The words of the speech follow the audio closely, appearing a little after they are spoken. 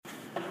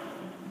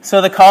So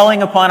the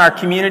calling upon our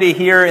community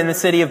here in the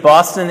city of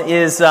Boston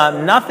is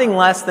nothing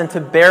less than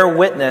to bear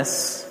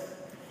witness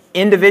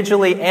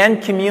individually and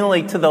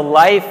communally to the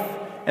life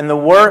and the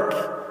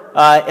work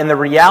and the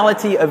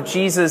reality of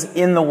Jesus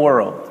in the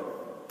world.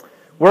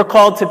 We're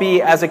called to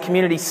be, as a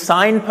community,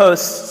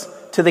 signposts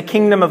to the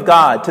kingdom of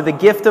God, to the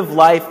gift of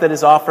life that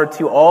is offered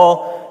to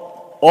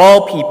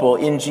all people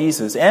in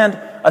Jesus, and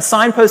a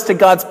signpost to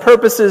God's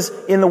purposes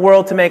in the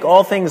world to make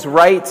all things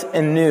right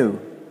and new.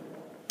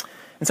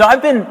 And so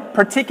I've been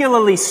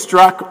particularly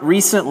struck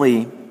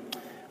recently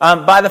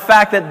by the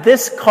fact that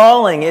this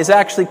calling is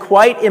actually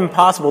quite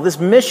impossible. This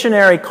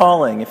missionary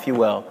calling, if you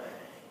will,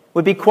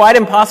 would be quite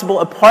impossible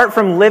apart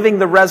from living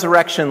the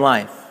resurrection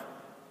life,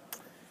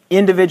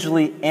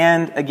 individually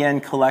and, again,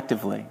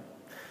 collectively.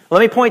 Let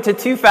me point to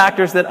two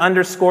factors that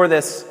underscore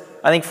this,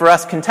 I think, for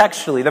us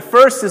contextually. The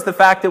first is the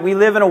fact that we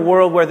live in a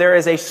world where there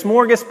is a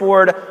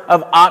smorgasbord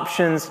of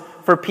options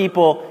for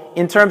people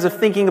in terms of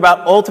thinking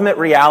about ultimate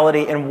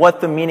reality and what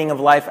the meaning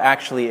of life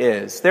actually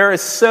is. There is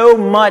so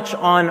much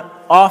on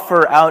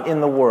offer out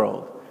in the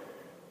world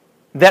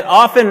that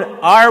often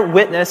our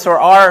witness or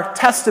our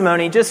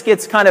testimony just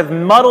gets kind of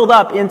muddled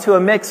up into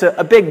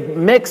a big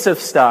mix of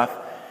stuff.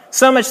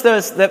 So much so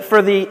that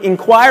for the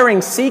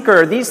inquiring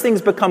seeker, these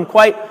things become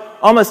quite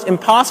almost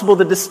impossible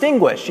to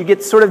distinguish. You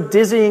get sort of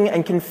dizzying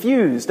and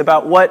confused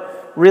about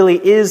what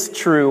really is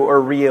true or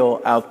real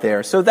out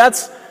there. So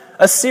that's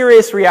a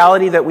serious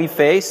reality that we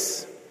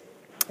face.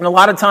 And a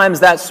lot of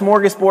times that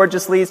smorgasbord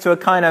just leads to a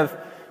kind of,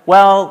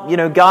 well,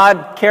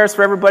 God cares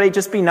for everybody,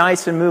 just be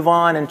nice and move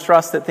on and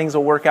trust that things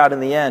will work out in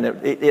the end.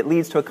 It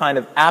leads to a kind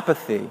of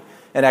apathy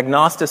and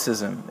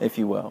agnosticism, if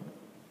you will.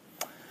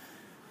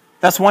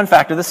 That's one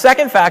factor. The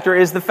second factor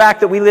is the fact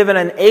that we live in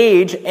an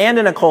age and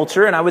in a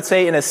culture, and I would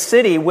say in a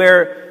city,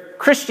 where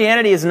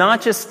Christianity is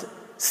not just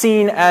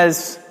seen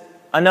as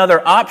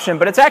another option,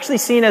 but it's actually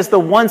seen as the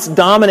once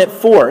dominant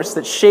force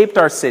that shaped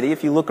our city.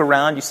 If you look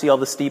around, you see all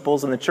the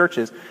steeples and the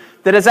churches,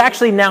 that has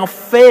actually now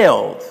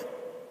failed.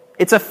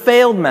 It's a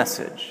failed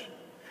message.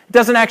 It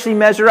doesn't actually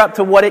measure up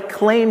to what it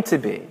claimed to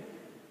be.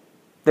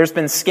 There's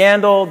been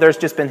scandal, there's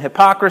just been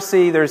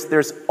hypocrisy,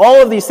 there's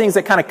all of these things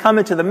that kind of come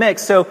into the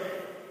mix. So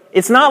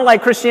it's not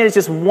like Christianity is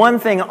just one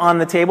thing on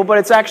the table, but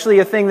it's actually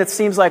a thing that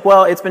seems like,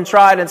 well, it's been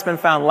tried and it's been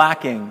found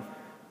lacking.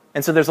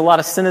 And so there's a lot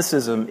of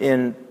cynicism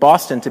in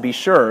Boston, to be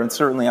sure, and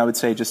certainly I would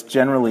say just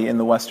generally in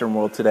the Western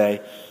world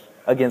today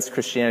against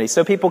Christianity.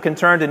 So people can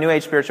turn to New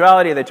Age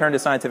spirituality, or they turn to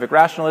scientific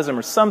rationalism,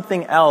 or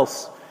something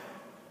else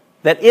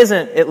that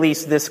isn't at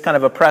least this kind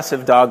of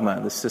oppressive dogma,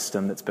 the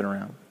system that's been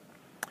around.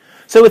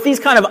 So with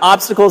these kind of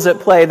obstacles at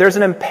play, there's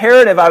an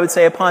imperative, I would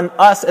say, upon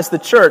us as the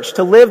church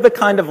to live the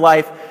kind of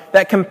life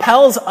that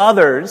compels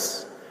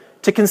others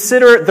to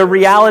consider the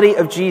reality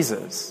of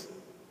Jesus.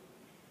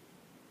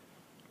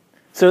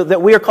 So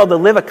that we are called to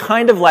live a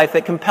kind of life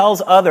that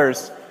compels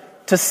others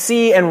to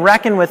see and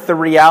reckon with the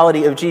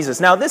reality of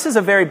Jesus. Now, this is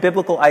a very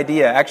biblical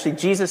idea. Actually,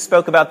 Jesus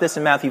spoke about this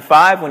in Matthew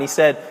 5 when he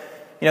said,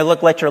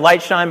 look, let your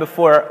light shine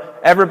before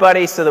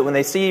everybody so that when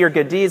they see your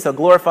good deeds, they'll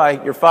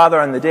glorify your Father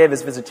on the day of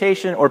his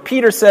visitation. Or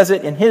Peter says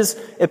it in his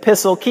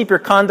epistle, keep your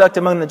conduct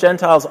among the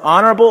Gentiles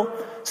honorable,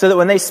 so that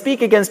when they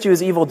speak against you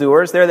as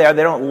evildoers, there they are,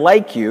 they don't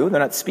like you, they're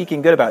not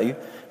speaking good about you,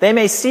 they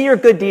may see your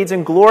good deeds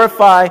and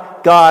glorify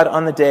God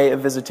on the day of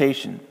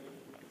visitation.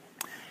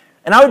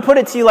 And I would put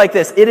it to you like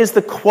this: it is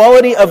the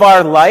quality of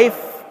our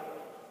life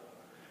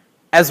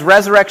as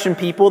resurrection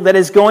people that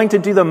is going to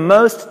do the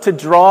most to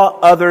draw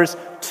others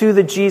to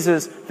the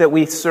Jesus that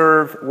we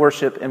serve,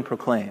 worship, and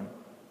proclaim.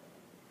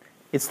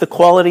 It's the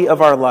quality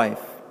of our life.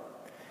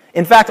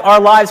 In fact, our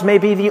lives may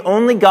be the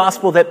only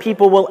gospel that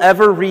people will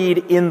ever read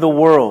in the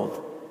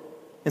world.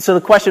 And so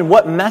the question,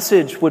 what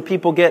message would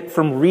people get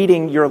from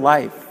reading your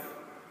life,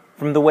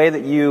 from the way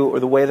that you or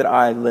the way that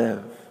I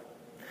live?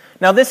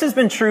 Now, this has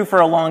been true for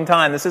a long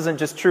time. This isn't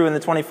just true in the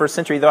 21st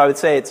century, though I would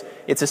say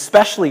it's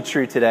especially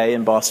true today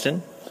in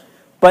Boston.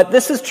 But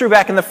this is true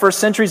back in the first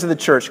centuries of the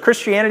church.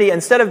 Christianity,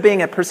 instead of being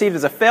perceived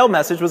as a failed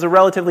message, was a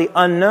relatively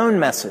unknown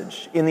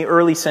message in the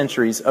early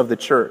centuries of the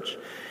church.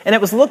 And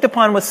it was looked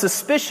upon with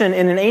suspicion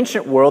in an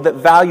ancient world that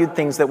valued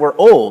things that were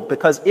old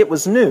because it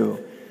was new.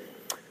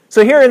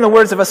 So here, in the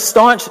words of a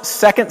staunch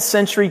second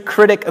century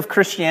critic of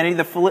Christianity,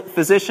 the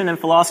physician and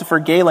philosopher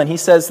Galen, he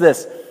says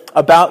this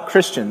about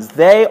Christians: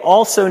 they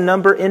also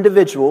number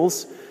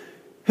individuals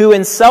who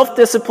in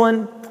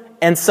self-discipline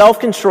and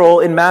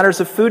self-control in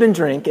matters of food and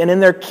drink, and in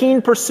their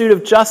keen pursuit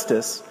of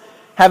justice,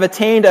 have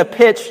attained a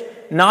pitch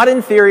not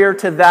inferior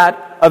to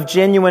that of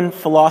genuine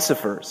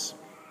philosophers.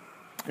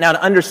 Now,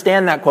 to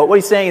understand that quote, what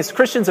he's saying is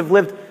Christians have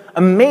lived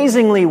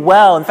amazingly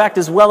well, in fact,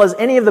 as well as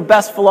any of the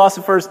best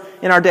philosophers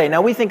in our day.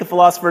 Now, we think of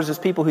philosophers as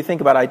people who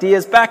think about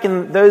ideas. Back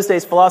in those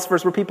days,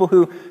 philosophers were people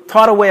who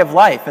taught a way of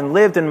life and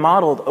lived and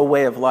modeled a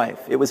way of life.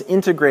 It was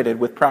integrated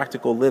with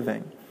practical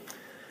living.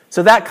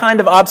 So that kind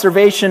of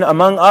observation,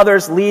 among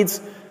others,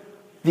 leads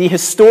the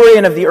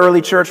historian of the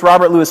early church,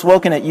 Robert Louis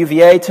Wilken at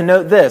UVA, to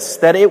note this,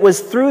 that it was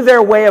through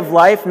their way of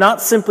life,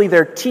 not simply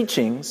their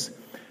teachings,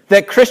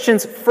 that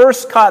Christians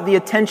first caught the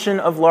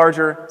attention of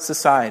larger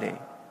society.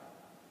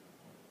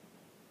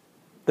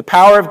 The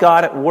power of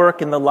God at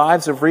work in the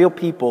lives of real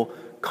people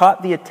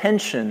caught the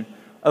attention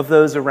of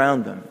those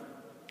around them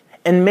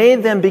and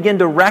made them begin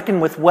to reckon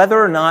with whether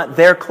or not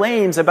their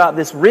claims about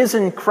this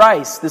risen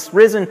Christ, this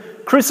risen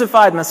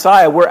crucified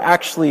Messiah, were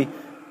actually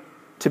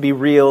to be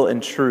real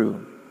and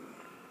true.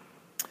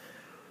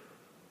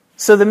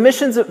 So the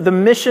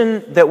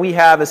mission that we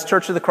have as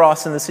Church of the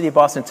Cross in the city of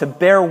Boston to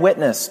bear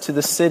witness to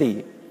the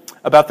city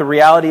about the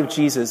reality of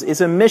Jesus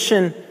is a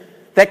mission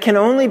that can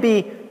only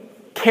be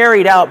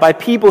carried out by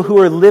people who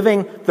are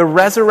living the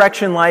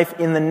resurrection life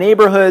in the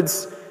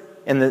neighborhoods,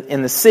 in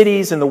the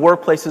cities, in the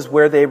workplaces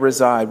where they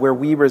reside, where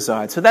we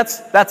reside. So that's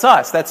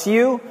us, that's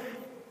you,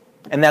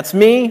 and that's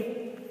me,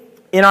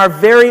 in our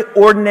very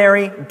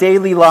ordinary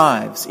daily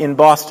lives in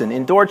Boston,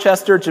 in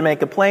Dorchester,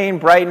 Jamaica Plain,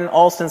 Brighton,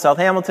 Allston, South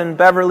Hamilton,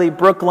 Beverly,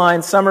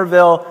 Brookline,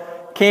 Somerville,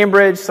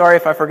 Cambridge. Sorry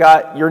if I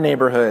forgot your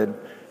neighborhood.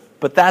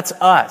 But that's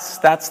us.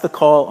 That's the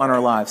call on our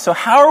lives. So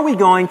how are we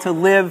going to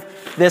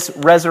live this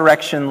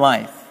resurrection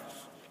life?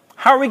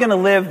 How are we going to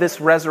live this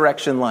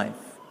resurrection life?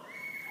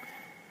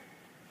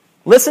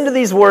 Listen to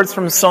these words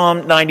from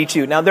Psalm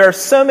 92. Now, there are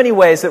so many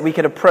ways that we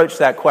could approach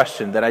that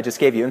question that I just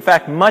gave you. In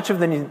fact, much of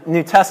the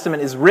New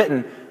Testament is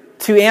written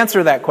to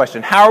answer that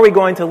question. How are we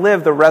going to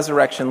live the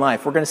resurrection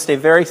life? We're going to stay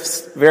very,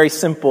 very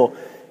simple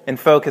and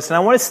focused. And I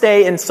want to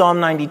stay in Psalm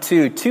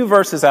 92, 2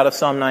 verses out of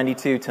Psalm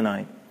 92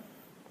 tonight.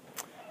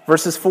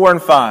 Verses 4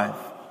 and 5.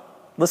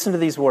 Listen to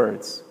these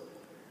words.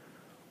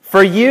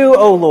 For you,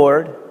 O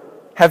Lord,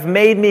 have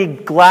made me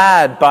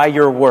glad by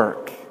your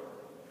work.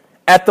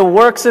 At the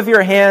works of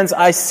your hands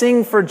I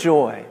sing for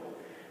joy.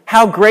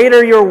 How great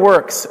are your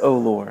works, O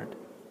Lord.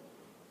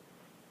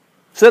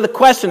 So the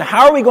question,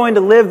 how are we going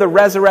to live the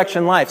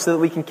resurrection life so that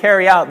we can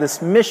carry out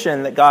this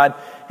mission that God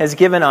has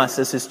given us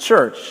as His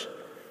church?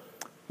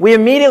 We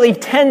immediately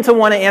tend to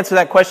want to answer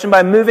that question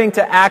by moving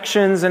to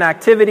actions and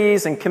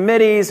activities and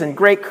committees and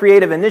great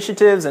creative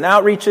initiatives and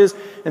outreaches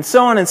and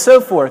so on and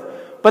so forth.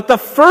 But the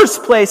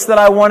first place that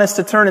I want us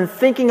to turn in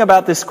thinking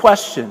about this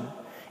question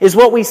is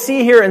what we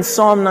see here in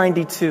Psalm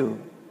 92.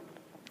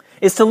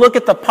 Is to look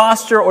at the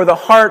posture or the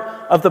heart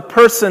of the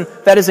person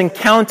that has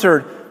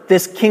encountered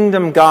this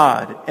kingdom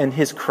God and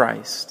His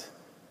Christ.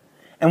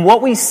 And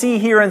what we see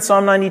here in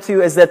Psalm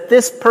 92 is that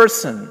this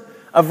person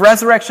of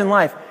resurrection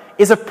life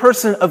is a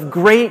person of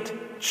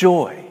great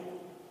joy.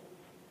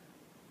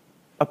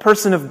 A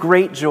person of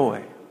great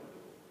joy.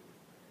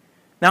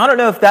 Now, I don't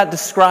know if that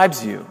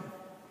describes you.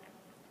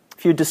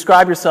 If you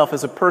describe yourself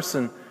as a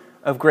person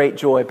of great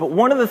joy. But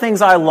one of the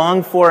things I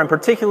long for, and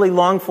particularly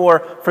long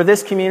for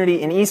this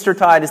community in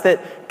Eastertide, is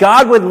that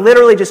God would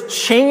literally just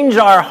change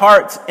our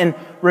hearts and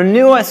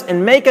renew us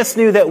and make us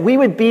new, that we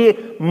would be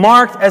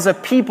marked as a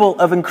people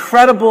of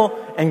incredible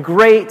and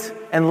great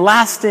and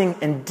lasting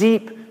and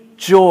deep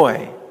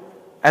joy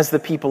as the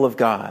people of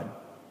God.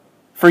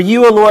 For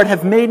you, O Lord,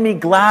 have made me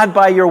glad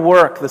by your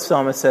work, the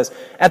psalmist says.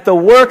 At the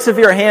works of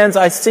your hands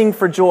I sing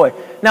for joy.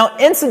 Now,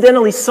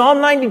 incidentally, Psalm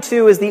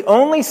 92 is the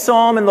only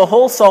psalm in the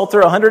whole Psalter,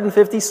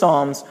 150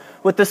 psalms,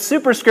 with the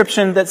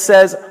superscription that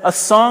says, a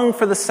song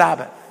for the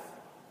Sabbath.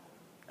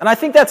 And I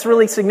think that's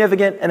really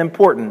significant and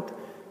important.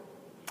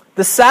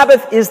 The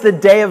Sabbath is the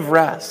day of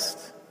rest.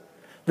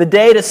 The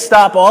day to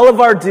stop all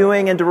of our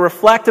doing and to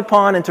reflect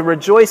upon and to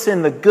rejoice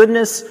in the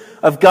goodness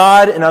of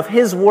God and of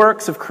His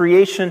works of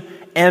creation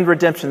and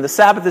redemption. The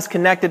Sabbath is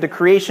connected to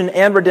creation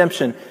and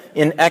redemption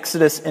in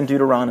Exodus and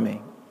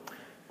Deuteronomy.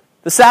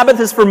 The Sabbath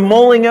is for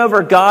mulling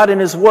over God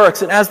and His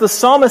works. And as the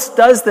psalmist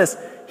does this,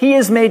 he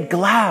is made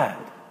glad.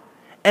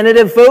 And it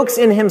evokes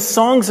in him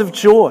songs of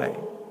joy.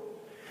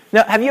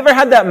 Now, have you ever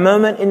had that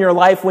moment in your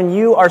life when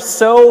you are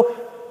so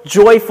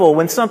joyful,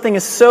 when something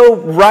is so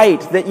right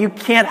that you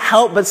can't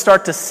help but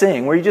start to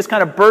sing, where you just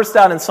kind of burst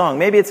out in song?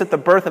 Maybe it's at the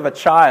birth of a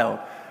child.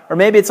 Or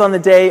maybe it's on the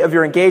day of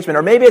your engagement.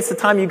 Or maybe it's the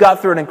time you got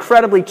through an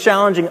incredibly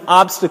challenging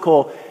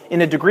obstacle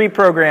in a degree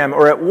program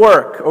or at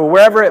work or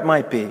wherever it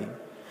might be.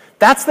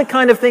 That's the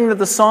kind of thing that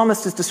the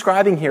psalmist is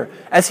describing here.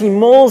 As he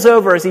mulls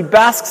over, as he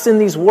basks in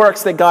these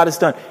works that God has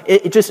done,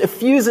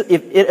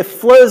 it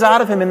flows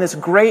out of him in this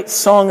great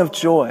song of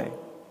joy.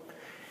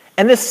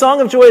 And this song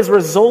of joy is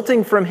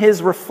resulting from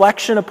his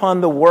reflection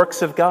upon the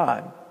works of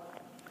God.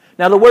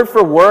 Now, the word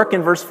for work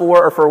in verse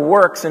 4, or for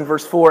works in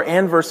verse 4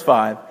 and verse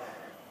 5,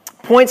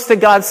 points to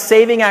God's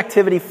saving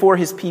activity for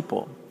His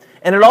people.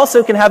 And it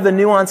also can have the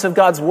nuance of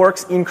God's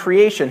works in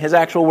creation, His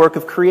actual work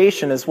of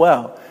creation as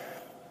well.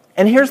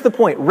 And here's the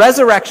point.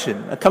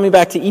 Resurrection, coming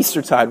back to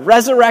Eastertide,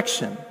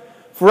 resurrection,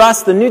 for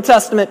us, the New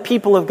Testament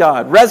people of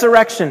God,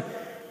 resurrection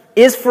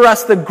is for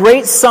us the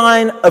great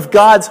sign of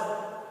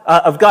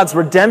God's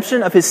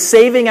redemption, of His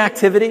saving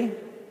activity.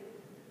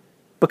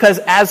 Because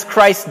as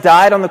Christ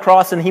died on the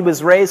cross and He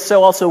was raised,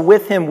 so also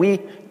with Him we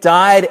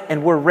died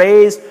and were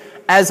raised.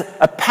 As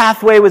a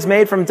pathway was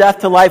made from death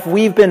to life,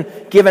 we've been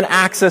given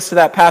access to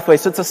that pathway.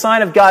 So it's a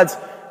sign of God's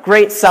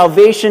great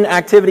salvation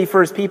activity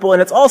for His people,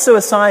 and it's also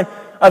a sign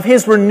of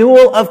His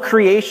renewal of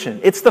creation.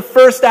 It's the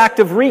first act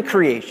of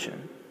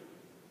recreation.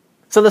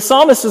 So the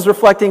psalmist is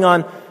reflecting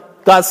on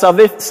God's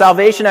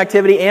salvation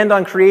activity and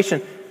on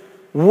creation.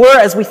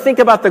 as we think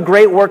about the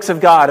great works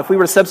of God, if we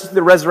were to substitute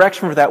the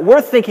resurrection for that,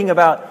 we're thinking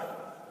about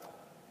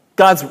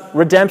God's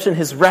redemption,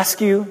 his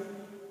rescue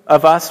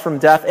of us from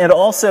death, and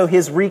also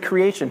his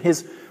recreation,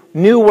 his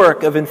new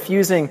work of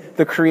infusing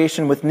the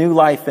creation with new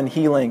life and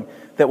healing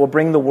that will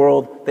bring the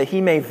world that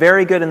he made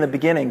very good in the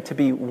beginning to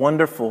be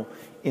wonderful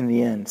in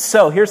the end.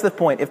 So here's the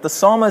point. If the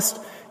psalmist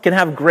can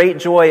have great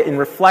joy in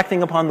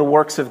reflecting upon the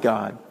works of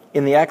God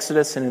in the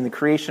Exodus and in the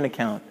creation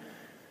account,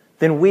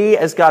 then we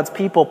as God's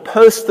people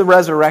post the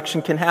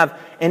resurrection can have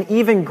an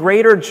even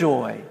greater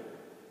joy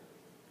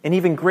in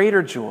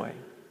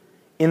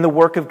the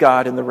work of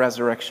God in the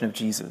resurrection of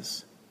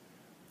Jesus.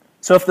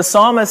 So if the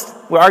psalmist,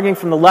 we're arguing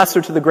from the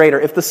lesser to the greater,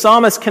 if the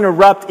psalmist can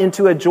erupt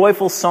into a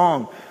joyful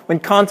song when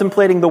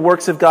contemplating the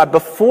works of God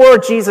before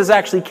Jesus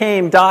actually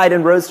came, died,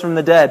 and rose from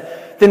the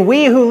dead, then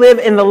we who live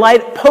in the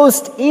light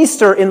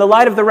post-Easter, in the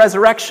light of the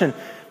resurrection,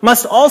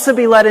 must also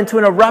be led into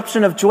an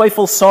eruption of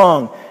joyful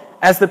song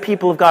as the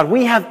people of God.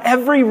 We have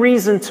every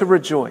reason to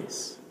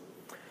rejoice.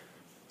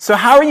 So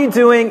how are you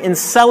doing in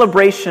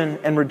celebration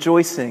and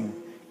rejoicing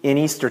in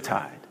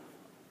Eastertide?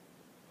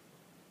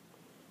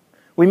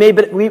 We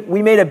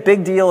made a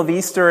big deal of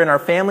Easter in our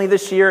family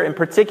this year, in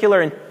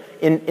particular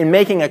in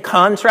making a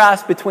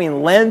contrast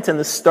between Lent and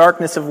the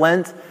starkness of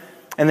Lent.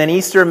 And then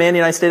Easter, Mandy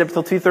and I stayed up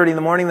until 2:30 in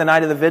the morning the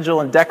night of the vigil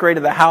and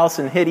decorated the house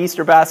and hid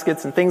Easter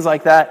baskets and things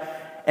like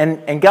that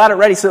and got it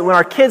ready so that when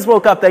our kids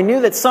woke up, they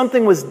knew that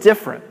something was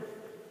different.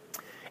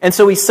 And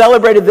so we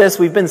celebrated this.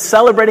 We've been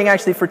celebrating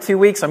actually for 2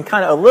 weeks. I'm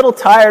kind of a little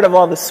tired of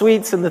all the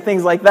sweets and the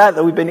things like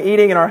that we've been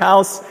eating in our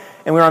house.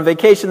 And we were on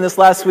vacation this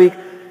last week.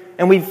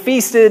 And we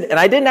feasted, and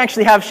I didn't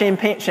actually have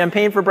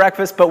champagne for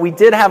breakfast, but we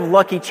did have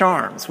Lucky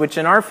Charms, which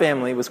in our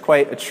family was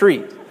quite a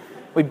treat.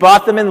 We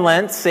bought them in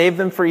Lent, saved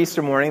them for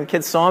Easter morning. The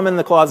kids saw them in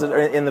the closet, or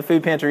in the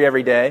food pantry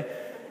every day.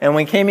 And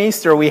when came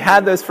Easter, we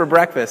had those for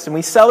breakfast. And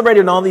we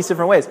celebrated in all these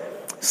different ways.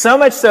 So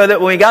much so that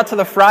when we got to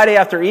the Friday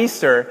after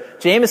Easter,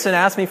 Jameson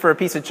asked me for a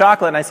piece of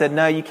chocolate, and I said,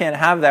 "No, you can't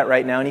have that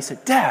right now." And he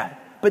said,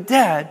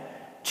 Dad,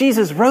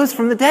 Jesus rose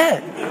from the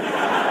dead."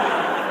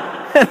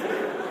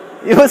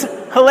 It was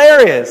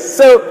hilarious.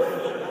 So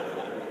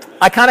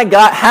I kind of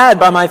got had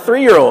by my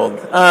 3-year-old.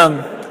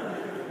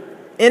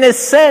 In a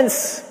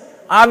sense,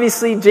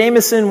 obviously,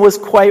 Jameson was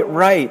quite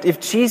right. If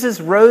Jesus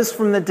rose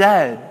from the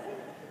dead,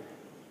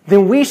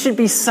 then we should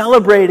be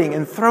celebrating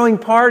and throwing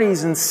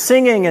parties and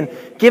singing and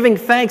giving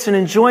thanks and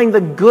enjoying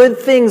the good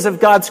things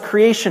of God's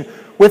creation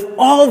with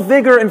all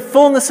vigor and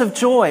fullness of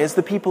joy as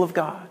the people of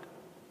God.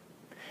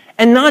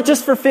 And not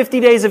just for 50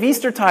 days of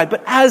Eastertide,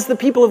 but as the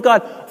people of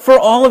God for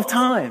all of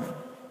time.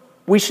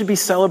 We should be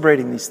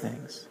celebrating these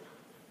things.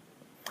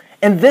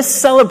 And this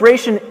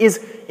celebration is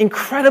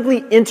incredibly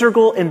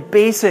integral and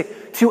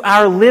basic to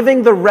our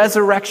living the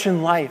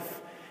resurrection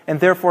life and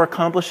therefore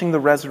accomplishing the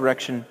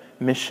resurrection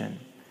mission.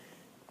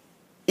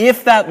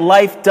 If that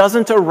life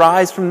doesn't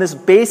arise from this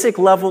basic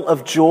level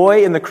of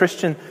joy in the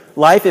Christian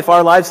life,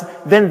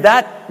 then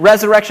that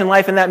resurrection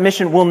life and that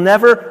mission will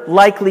never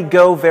likely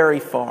go very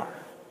far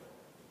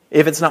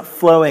if it's not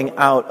flowing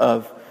out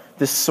of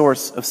this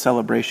source of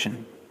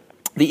celebration.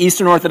 The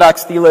Eastern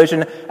Orthodox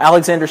theologian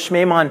Alexander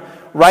Schmemann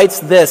writes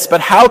this,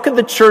 "But how could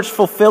the church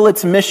fulfill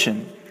its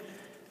mission?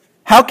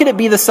 How could it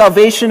be the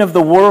salvation of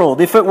the world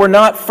if it were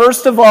not,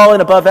 first of all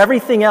and above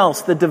everything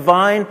else, the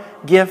divine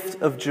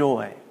gift of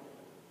joy?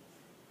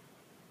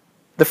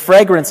 The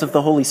fragrance of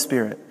the Holy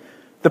Spirit,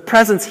 the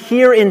presence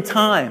here in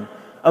time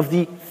of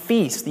the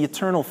feast, the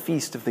eternal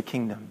feast of the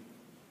kingdom."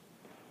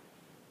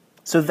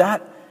 So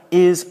that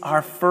is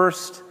our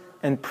first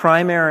and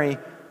primary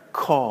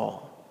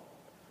call.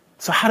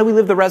 So how do we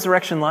live the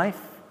resurrection life?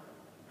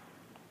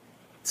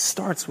 It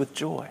starts with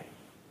joy.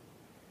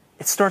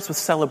 It starts with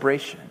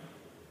celebration.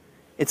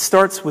 It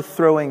starts with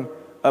throwing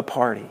a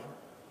party.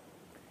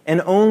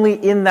 And only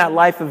in that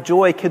life of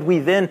joy could we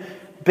then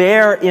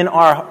bear in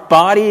our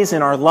bodies,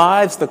 in our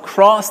lives, the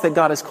cross that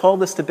God has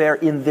called us to bear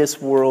in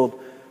this world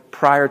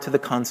prior to the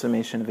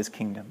consummation of his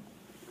kingdom.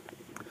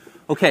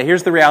 Okay,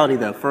 here's the reality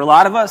though. For a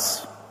lot of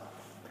us,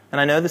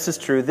 and I know this is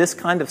true, this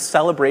kind of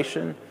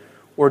celebration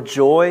or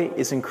joy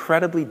is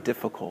incredibly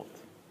difficult.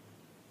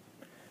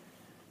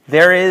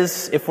 There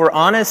is, if we're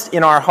honest,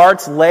 in our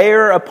hearts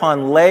layer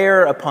upon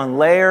layer upon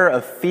layer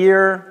of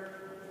fear,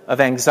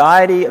 of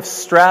anxiety, of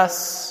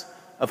stress,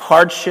 of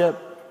hardship,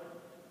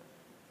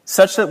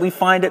 such that we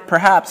find it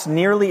perhaps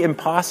nearly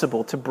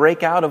impossible to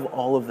break out of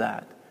all of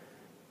that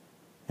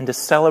and to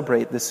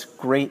celebrate this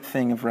great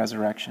thing of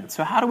resurrection.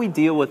 So how do we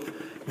deal with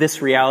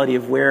this reality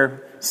of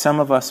where some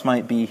of us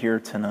might be here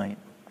tonight?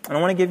 And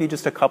I want to give you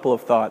just a couple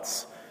of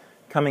thoughts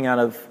coming out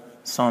of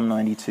Psalm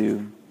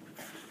 92.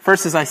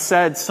 First, as I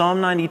said,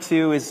 Psalm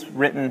 92 is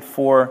written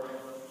for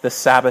the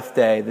Sabbath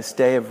day, this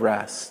day of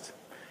rest.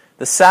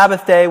 The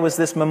Sabbath day was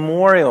this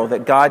memorial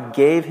that God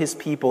gave his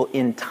people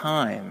in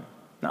time.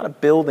 Not a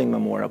building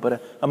memorial,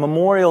 but a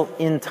memorial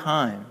in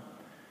time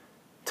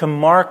to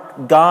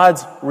mark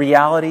God's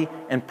reality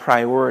and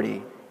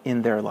priority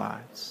in their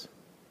lives.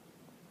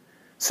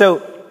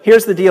 So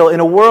here's the deal. In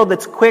a world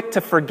that's quick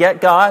to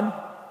forget God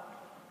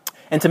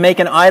and to make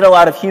an idol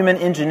out of human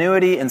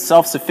ingenuity and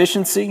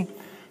self-sufficiency,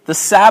 the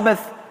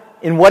Sabbath,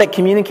 in what it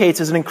communicates,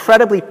 is an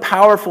incredibly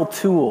powerful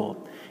tool.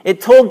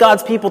 It told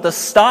God's people to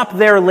stop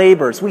their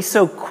labors. We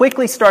so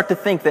quickly start to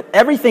think that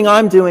everything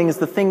I'm doing is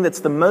the thing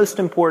that's the most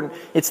important.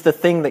 It's the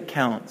thing that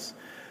counts.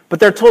 But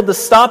they're told to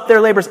stop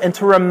their labors and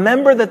to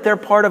remember that they're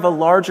part of a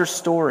larger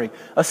story.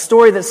 A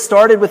story that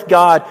started with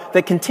God,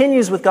 that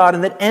continues with God,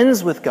 and that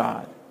ends with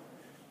God.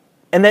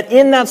 And that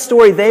in that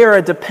story, they are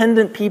a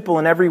dependent people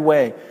in every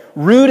way,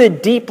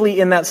 rooted deeply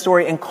in that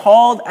story and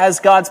called as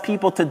God's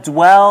people to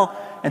dwell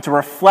and to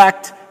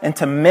reflect and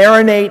to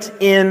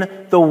marinate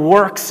in the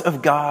works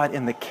of God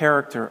and the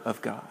character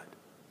of God.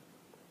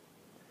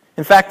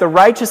 In fact, the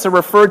righteous are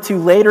referred to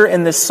later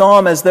in this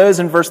psalm as those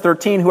in verse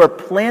 13 who are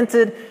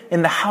planted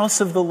in the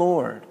house of the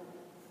Lord,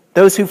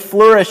 those who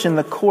flourish in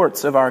the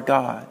courts of our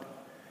God.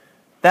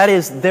 That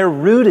is, they're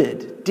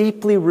rooted,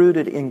 deeply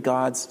rooted in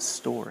God's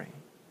story.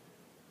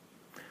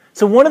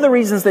 So one of the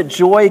reasons that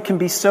joy can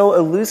be so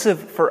elusive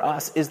for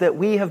us is that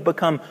we have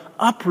become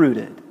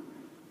uprooted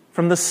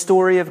from the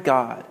story of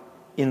God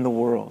in the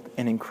world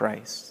and in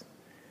Christ.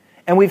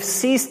 And we've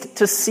ceased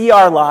to see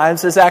our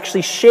lives as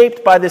actually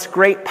shaped by this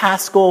great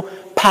Paschal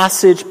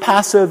passage,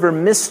 Passover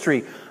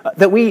mystery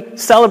that we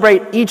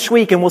celebrate each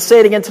week, and we'll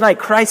say it again tonight.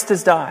 Christ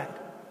has died.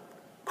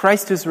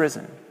 Christ has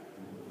risen.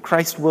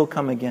 Christ will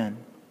come again.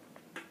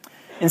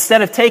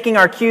 Instead of taking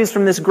our cues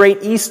from this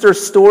great Easter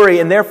story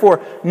and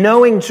therefore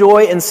knowing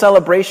joy and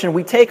celebration,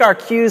 we take our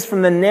cues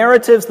from the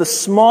narratives, the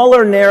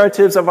smaller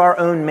narratives of our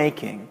own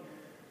making.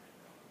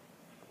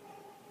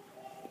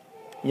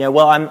 Yeah,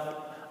 well,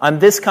 I'm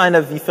this kind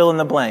of, you fill in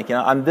the blank. You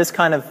know, I'm this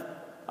kind of,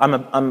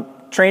 I'm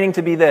training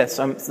to be this.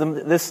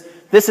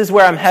 This is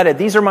where I'm headed.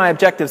 These are my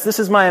objectives. This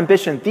is my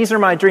ambition. These are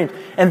my dreams.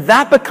 And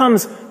that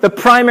becomes the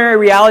primary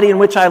reality in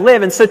which I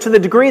live. And so to the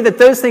degree that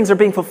those things are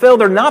being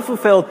fulfilled or not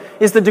fulfilled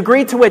is the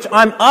degree to which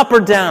I'm up or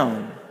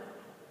down.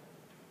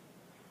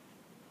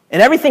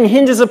 And everything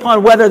hinges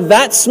upon whether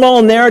that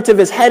small narrative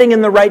is heading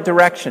in the right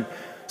direction.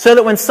 So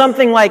that when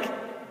something like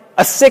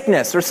a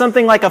sickness or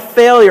something like a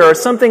failure or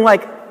something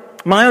like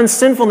my own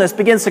sinfulness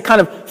begins to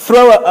kind of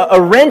throw a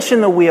wrench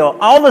in the wheel,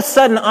 all of a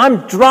sudden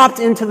I'm dropped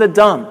into the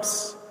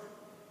dumps.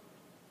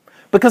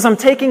 Because I'm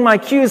taking my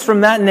cues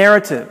from that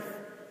narrative.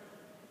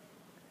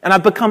 And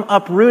I've become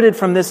uprooted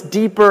from this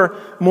deeper,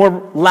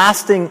 more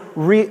lasting,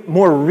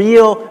 more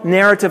real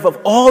narrative of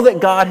all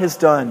that God has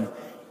done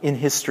in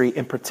history,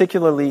 and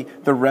particularly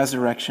the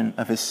resurrection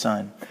of His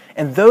Son.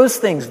 And those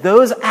things,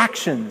 those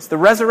actions, the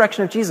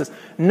resurrection of Jesus,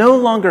 no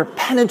longer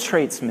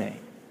penetrates me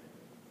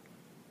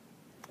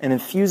and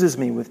infuses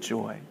me with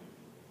joy.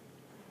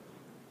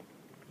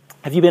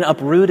 Have you been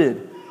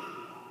uprooted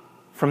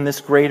from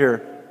this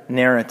greater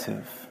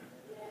narrative?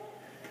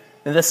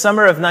 The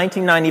summer of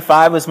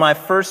 1995 was my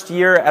first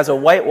year as a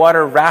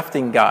whitewater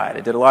rafting guide. I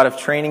did a lot of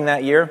training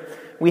that year.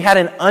 We had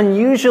an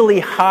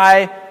unusually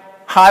high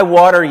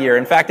water year.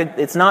 In fact,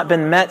 it's not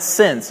been met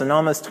since in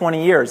almost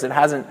 20 years. It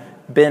hasn't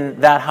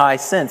been that high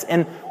since.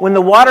 And when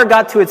the water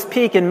got to its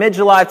peak in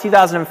mid-July of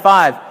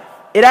 2005,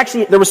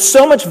 there was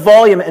so much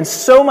volume and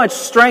so much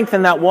strength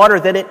in that water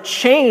that it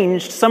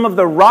changed some of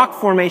the rock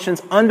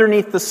formations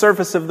underneath the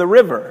surface of the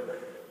river.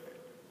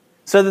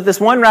 So that this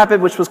one rapid,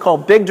 which was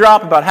called Big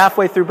Drop, about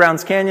halfway through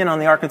Browns Canyon on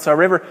the Arkansas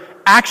River,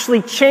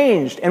 actually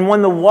changed. And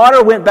when the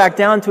water went back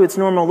down to its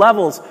normal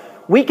levels,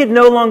 we could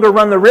no longer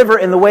run the river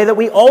in the way that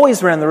we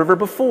always ran the river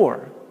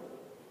before.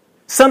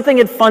 Something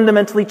had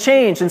fundamentally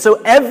changed. And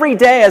so every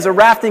day as a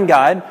rafting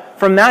guide,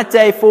 from that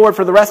day forward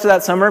for the rest of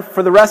that summer,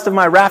 for the rest of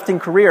my rafting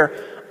career,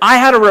 I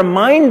had a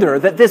reminder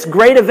that this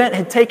great event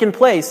had taken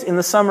place in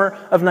the summer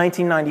of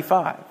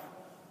 1995.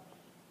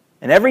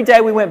 And every day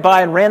we went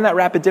by and ran that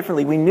rapid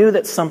differently, we knew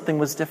that something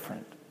was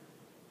different.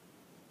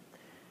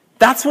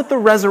 That's what the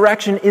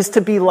resurrection is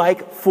to be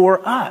like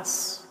for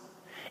us.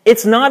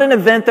 It's not an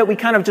event that we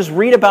kind of just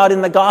read about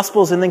in the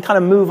Gospels and then kind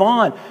of move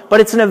on,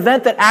 but it's an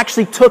event that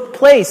actually took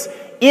place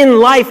in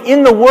life,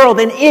 in the world,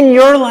 and in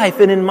your life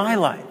and in my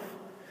life.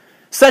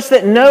 Such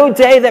that no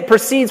day that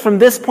proceeds from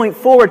this point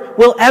forward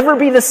will ever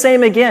be the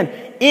same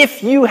again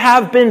if you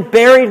have been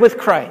buried with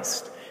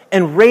Christ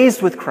and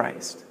raised with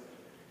Christ.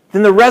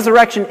 Then the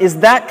resurrection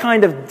is that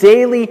kind of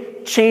daily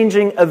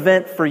changing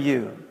event for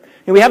you.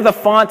 And we have the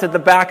font at the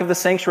back of the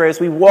sanctuary as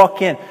we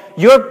walk in.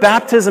 Your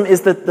baptism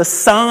is the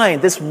sign,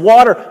 this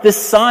water, this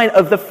sign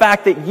of the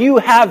fact that you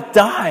have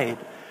died.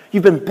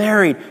 You've been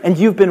buried and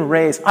you've been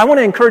raised. I want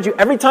to encourage you,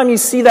 every time you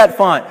see that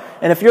font,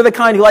 and if you're the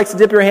kind who likes to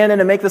dip your hand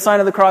in and make the sign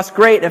of the cross,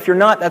 great. If you're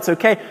not, that's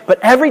okay. But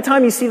every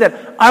time you see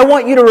that, I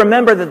want you to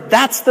remember that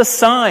that's the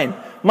sign,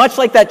 much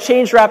like that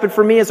change rapid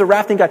for me as a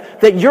rafting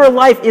guide, that your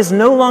life is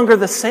no longer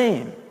the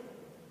same.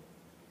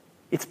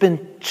 It's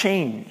been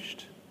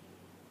changed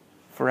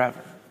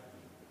forever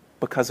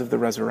because of the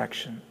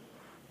resurrection.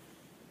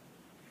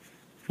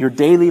 Your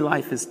daily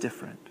life is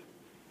different.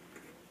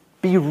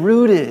 Be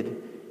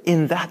rooted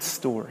in that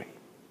story.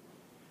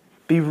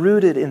 Be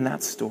rooted in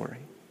that story.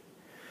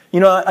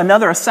 You know,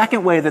 a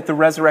second way that the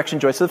resurrection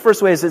joy, so the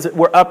first way is that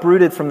we're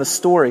uprooted from the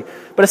story.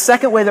 But a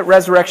second way that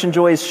resurrection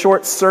joy is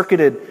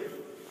short-circuited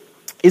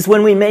is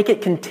when we make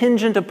it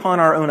contingent upon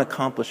our own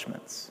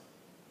accomplishments.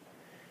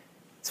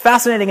 It's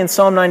fascinating in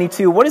Psalm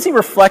 92. What is he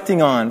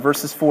reflecting on?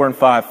 Verses 4 and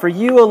 5. For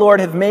you, O Lord,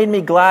 have made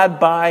me glad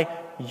by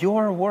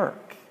your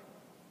work.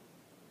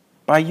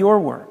 By your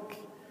work.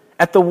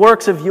 At the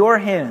works of your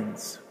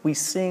hands, we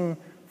sing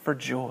for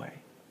joy.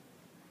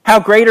 How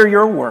great are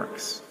your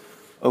works,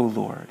 O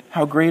Lord.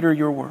 How great are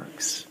your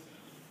works.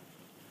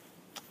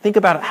 Think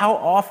about it. How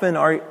often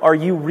are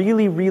you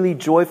really, really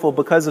joyful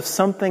because of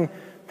something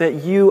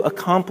that you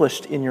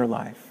accomplished in your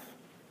life?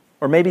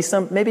 Or maybe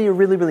you're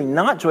really, really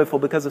not joyful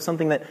because of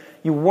something that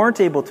you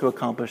weren't able to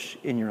accomplish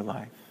in your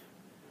life.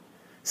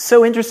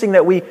 So interesting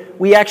that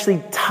we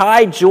actually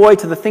tie joy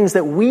to the things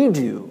that we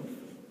do.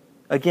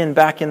 Again,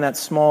 back in that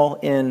small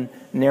N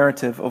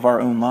narrative of our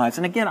own lives.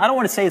 And again, I don't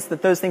want to say it's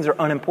that those things are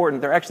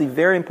unimportant. They're actually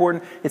very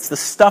important. It's the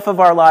stuff of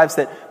our lives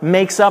that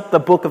makes up the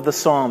book of the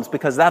Psalms,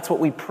 because that's what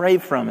we pray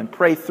from and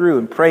pray through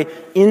and pray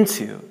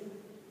into.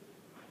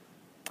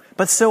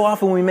 But so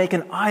often we make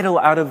an idol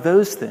out of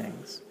those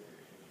things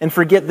and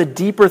forget the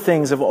deeper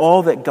things of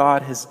all that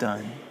God has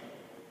done.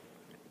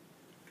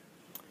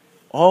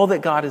 All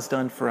that God has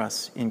done for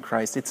us in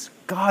Christ. It's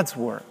God's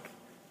work.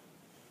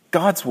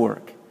 God's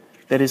work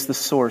that is the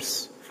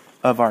source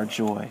of our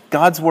joy.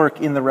 God's work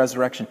in the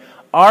resurrection.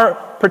 Our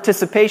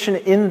participation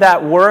in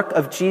that work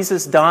of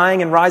Jesus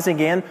dying and rising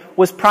again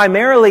was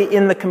primarily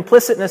in the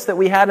complicitness that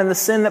we had in the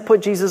sin that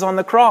put Jesus on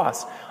the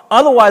cross.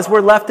 Otherwise,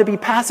 we're left to be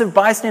passive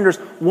bystanders,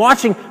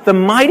 watching the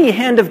mighty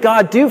hand of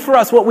God do for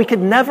us what we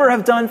could never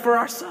have done for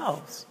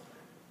ourselves.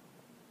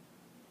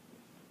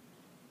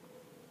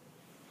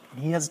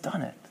 And He has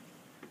done it.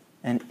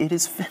 And it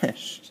is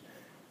finished.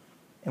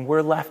 And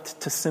we're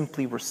left to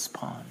simply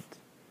respond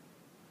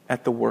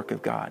at the work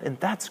of God. And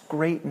that's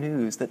great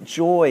news, that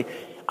joy,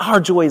 our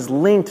joy is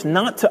linked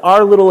not to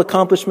our little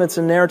accomplishments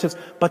and narratives,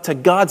 but to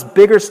God's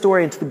bigger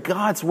story and to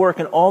God's work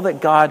and all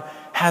that God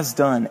has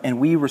done.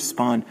 And we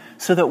respond.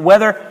 So that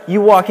whether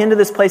you walk into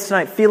this place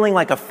tonight feeling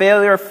like a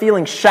failure,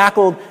 feeling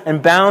shackled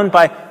and bound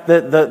by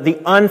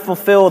the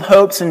unfulfilled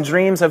hopes and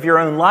dreams of your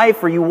own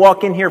life, or you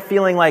walk in here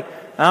feeling like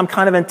I'm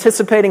kind of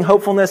anticipating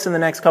hopefulness in the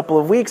next couple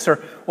of weeks,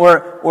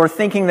 or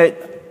thinking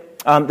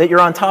that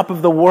you're on top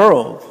of the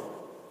world,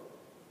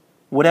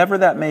 whatever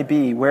that may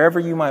be, wherever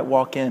you might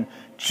walk in,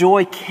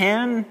 joy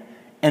can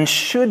and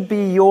should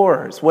be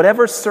yours,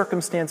 whatever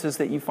circumstances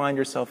that you find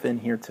yourself in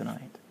here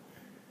tonight.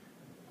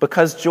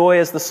 Because joy,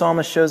 as the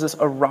psalmist shows us,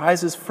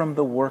 arises from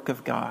the work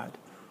of God.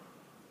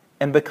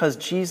 And because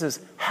Jesus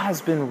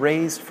has been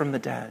raised from the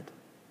dead.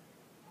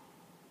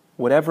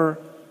 Whatever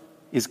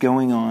is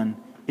going on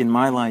in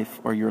my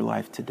life or your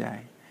life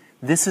today,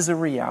 this is a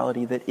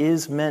reality that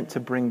is meant to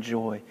bring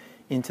joy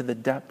into the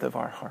depth of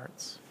our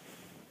hearts.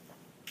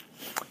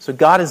 So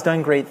God has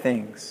done great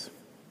things.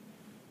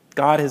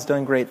 God has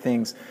done great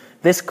things.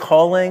 This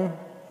calling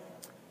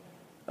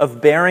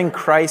of bearing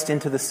Christ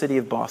into the city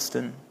of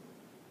Boston,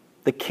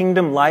 the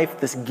kingdom life,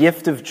 this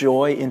gift of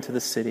joy into the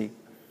city,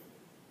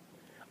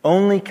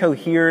 only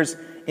coheres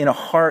in a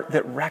heart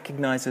that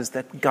recognizes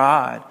that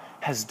God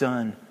has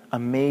done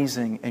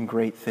amazing and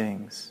great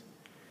things.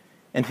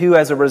 And who,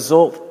 as a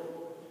result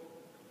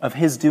of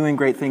His doing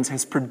great things,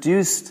 has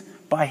produced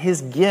by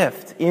His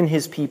gift in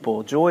His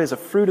people. Joy is a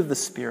fruit of the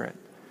Spirit.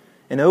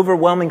 An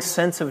overwhelming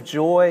sense of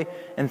joy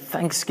and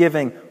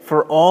thanksgiving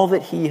for all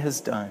that He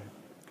has done.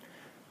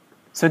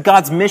 So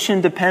God's mission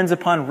depends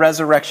upon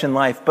resurrection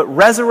life, but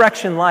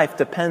resurrection life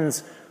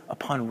depends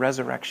upon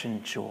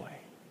resurrection joy.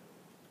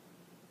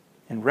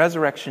 And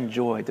resurrection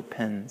joy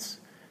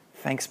depends,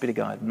 thanks be to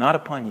God, not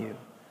upon you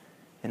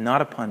and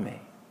not upon me,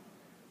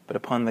 but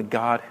upon the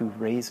God who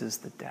raises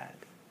the dead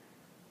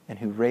and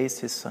who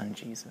raised His Son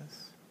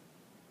Jesus.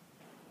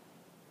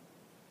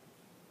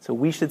 So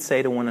we should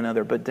say to one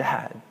another, but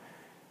Dad,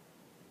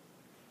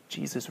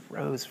 Jesus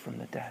rose from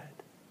the dead.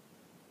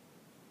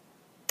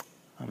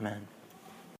 Amen.